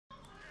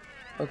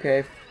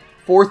Okay,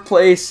 4th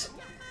place.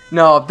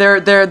 No, there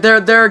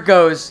it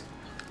goes.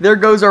 There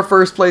goes our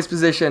 1st place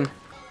position.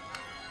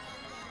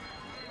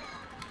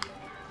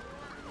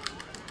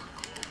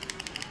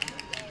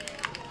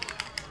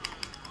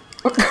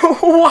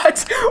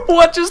 What?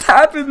 What just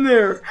happened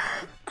there?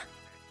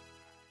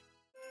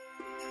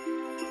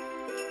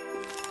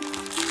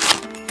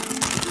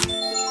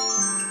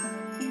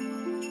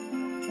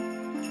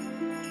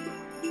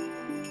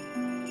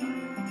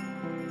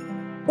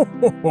 Ho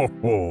ho ho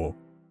ho!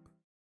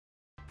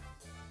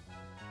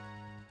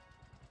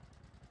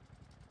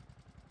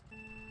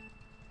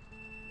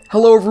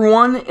 Hello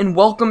everyone, and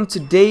welcome to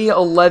day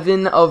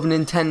 11 of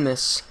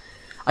Nintendmas.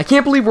 I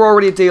can't believe we're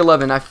already at day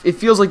 11. It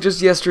feels like just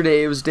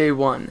yesterday it was day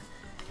 1.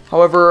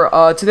 However,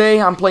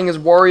 today I'm playing as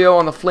Wario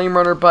on the Flame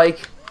Runner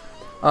bike,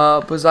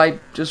 because I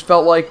just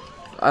felt like,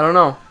 I don't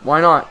know,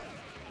 why not?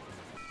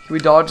 Can we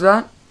dodge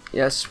that?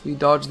 Yes, we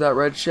dodged that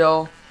red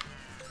shell.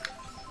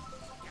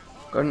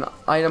 Got an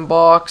item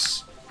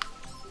box.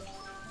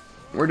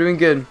 We're doing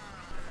good.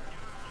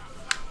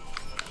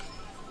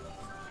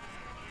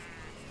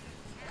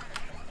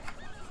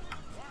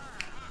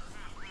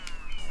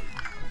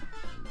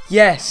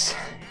 Yes,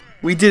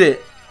 we did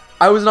it.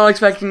 I was not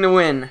expecting to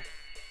win.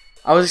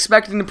 I was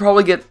expecting to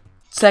probably get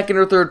 2nd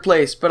or 3rd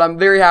place, but I'm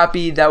very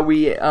happy that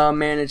we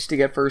managed to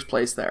get 1st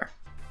place there.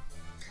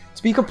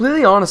 To be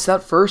completely honest,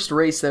 that first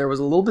race there was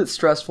a little bit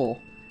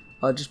stressful,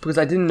 just because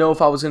I didn't know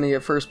if I was going to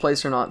get 1st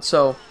place or not.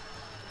 So,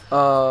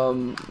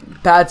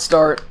 bad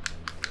start,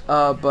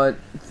 but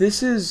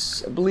this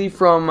is, I believe,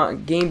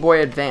 from Game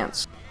Boy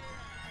Advance.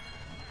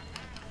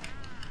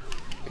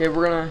 Okay,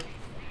 we're gonna...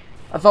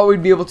 I thought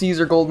we'd be able to use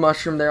our gold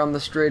mushroom there on the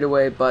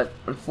straightaway, but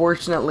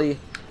unfortunately,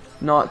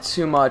 not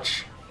too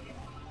much.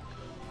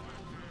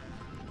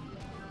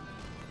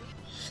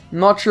 I'm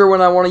not sure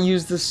when I want to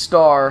use this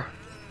star.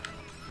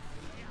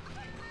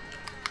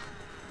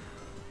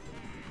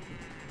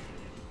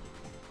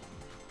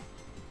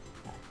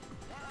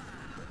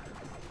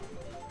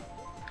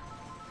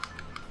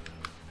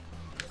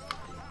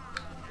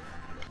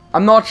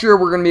 I'm not sure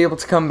we're going to be able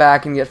to come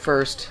back and get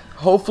 1st.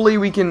 Hopefully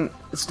we can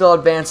still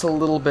advance a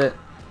little bit,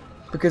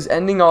 because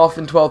ending off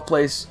in 12th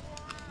place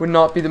would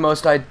not be the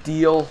most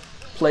ideal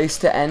place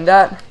to end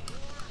at.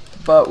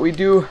 But we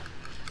do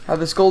have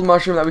this gold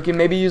mushroom that we can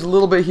maybe use a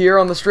little bit here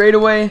on the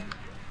straightaway.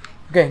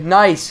 Okay,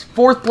 nice.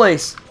 4th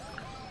place.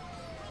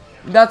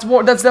 That's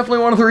definitely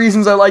one of the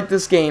reasons I like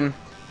this game.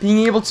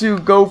 Being able to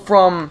go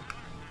from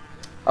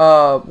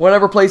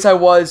whatever place I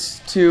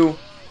was to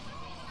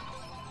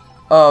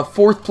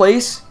 4th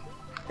place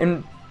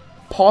and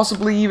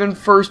possibly even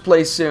 1st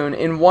place soon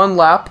in 1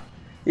 lap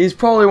is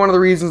probably one of the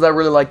reasons I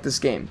really like this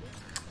game.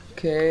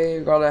 Okay,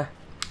 we gotta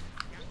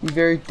be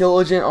very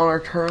diligent on our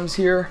turns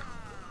here.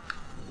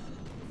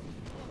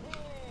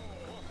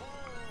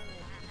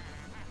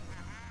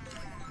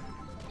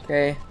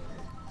 Okay,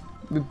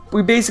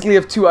 we basically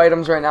have 2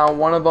 items right now.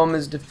 One of them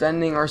is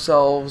defending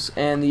ourselves,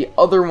 and the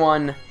other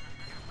one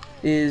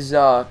is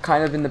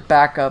kind of in the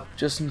backup,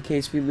 just in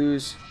case we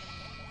lose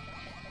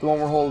the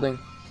one we're holding.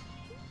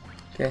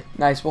 Okay,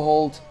 nice. We'll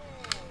hold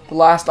the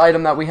last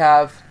item that we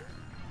have.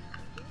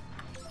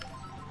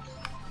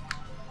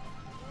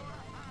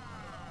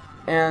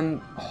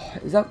 And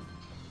is that...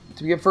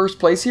 Did we get 1st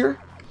place here?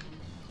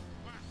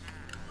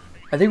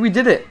 I think we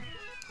did it.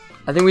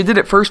 I think we did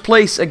it. 1st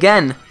place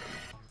again.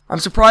 I'm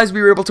surprised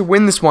we were able to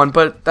win this one,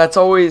 but that's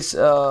always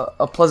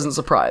a pleasant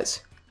surprise.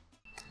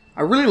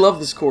 I really love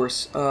this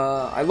course.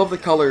 I love the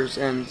colors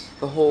and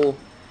the whole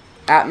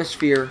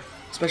atmosphere,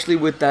 especially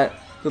with that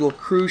little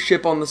cruise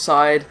ship on the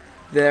side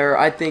there.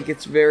 I think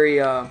it's very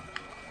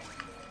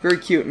very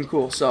cute and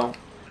cool. So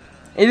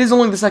it is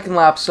only the 2nd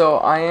lap, so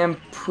I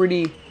am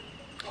pretty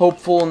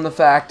hopeful in the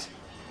fact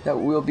that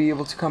we'll be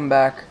able to come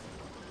back.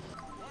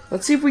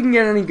 Let's see if we can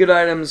get any good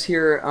items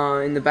here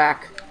in the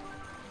back.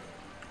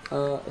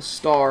 A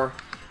star.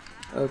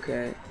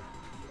 Okay.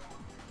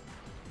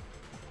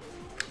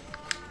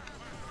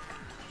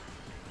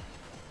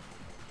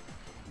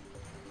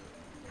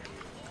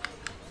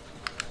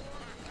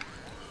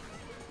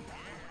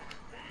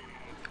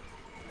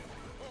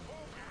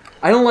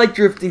 I don't like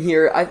drifting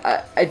here.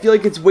 I feel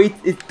like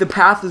the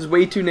path is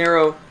way too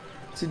narrow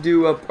to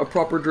do a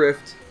proper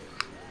drift,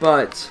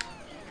 but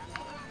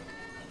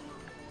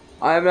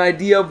I have an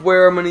idea of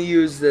where I'm going to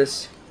use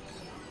this.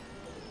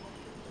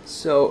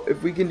 So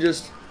if we can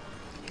just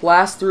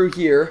blast through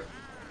here,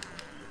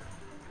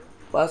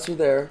 blast through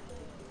there.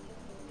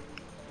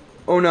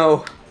 Oh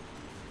no,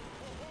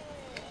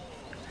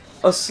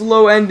 a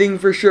slow ending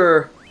for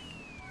sure.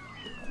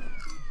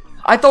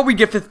 I thought we'd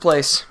get 5th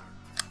place.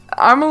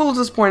 I'm a little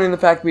disappointed in the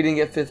fact we didn't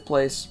get 5th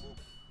place.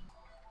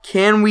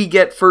 Can we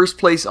get 1st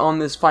place on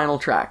this final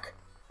track?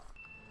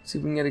 See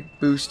if we can get a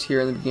boost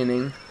here in the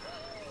beginning.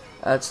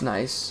 That's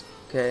nice.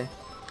 Okay.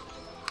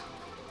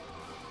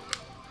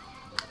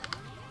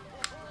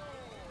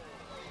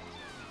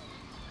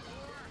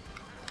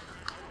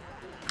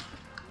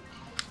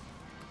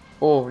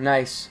 Oh,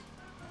 nice.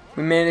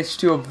 We managed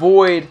to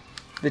avoid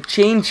the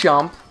chain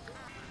jump.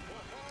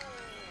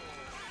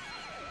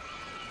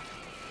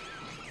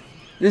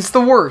 This is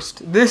the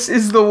worst. This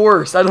is the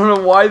worst. I don't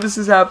know why this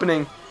is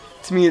happening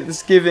to me at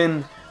this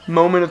given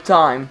moment of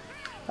time.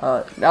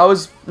 That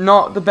was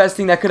not the best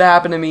thing that could have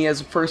happened to me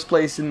as first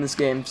place in this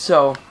game.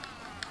 So,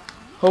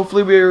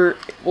 hopefully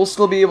we'll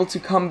still be able to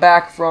come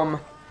back from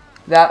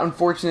that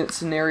unfortunate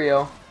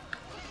scenario.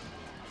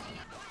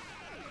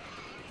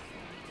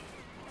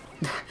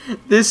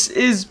 This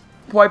is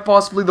quite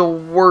possibly the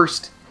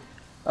worst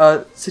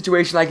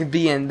situation I could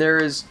be in. There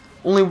is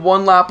only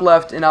one lap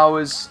left and I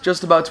was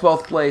just about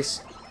 12th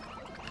place.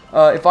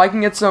 If I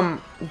can get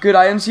some good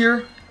items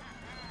here,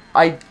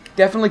 I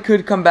definitely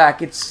could come back.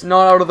 It's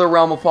not out of the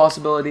realm of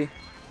possibility.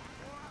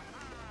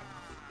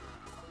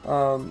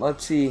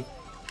 Let's see.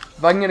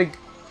 If I can get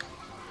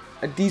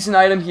a decent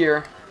item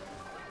here.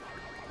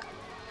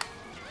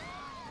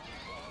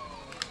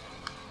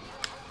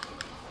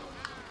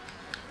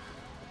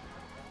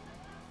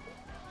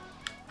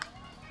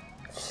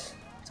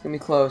 It's gonna be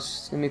close.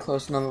 It's gonna be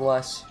close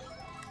nonetheless.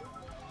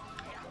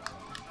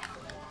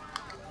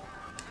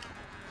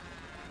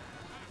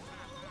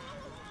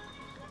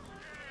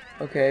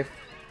 Okay,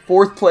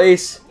 4th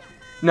place.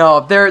 No,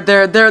 there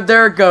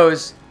it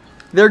goes.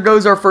 There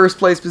goes our first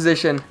place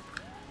position.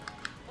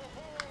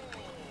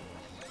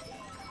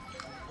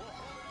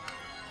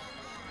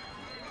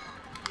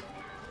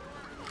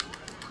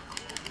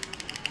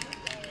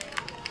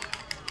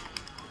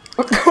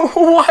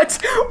 What?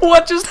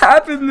 What just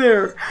happened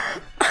there?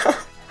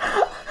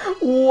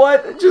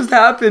 What just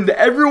happened?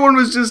 Everyone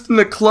was just in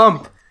a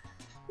clump.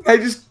 I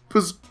just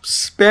was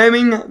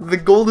spamming the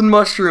golden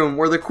mushroom,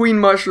 or the queen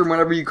mushroom,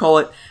 whatever you call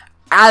it,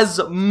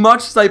 as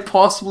much as I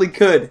possibly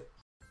could.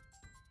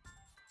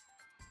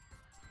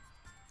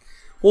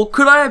 Well,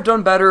 could I have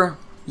done better?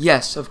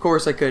 Yes, of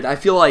course I could. I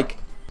feel like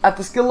at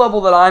the skill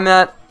level that I'm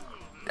at,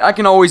 I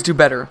can always do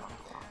better.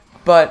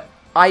 But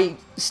I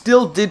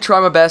still did try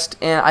my best,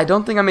 and I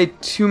don't think I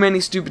made too many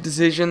stupid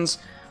decisions.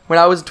 When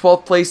I was in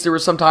 12th place, there were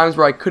some times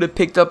where I could have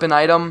picked up an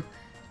item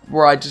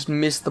where I just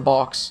missed the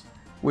box,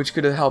 which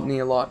could have helped me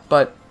a lot.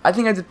 But I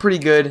think I did pretty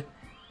good,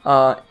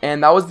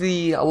 and that was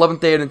the 11th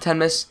day of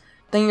Nintendmas.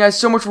 Thank you guys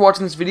so much for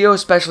watching this video,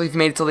 especially if you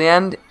made it till the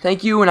end.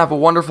 Thank you, and have a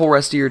wonderful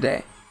rest of your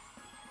day.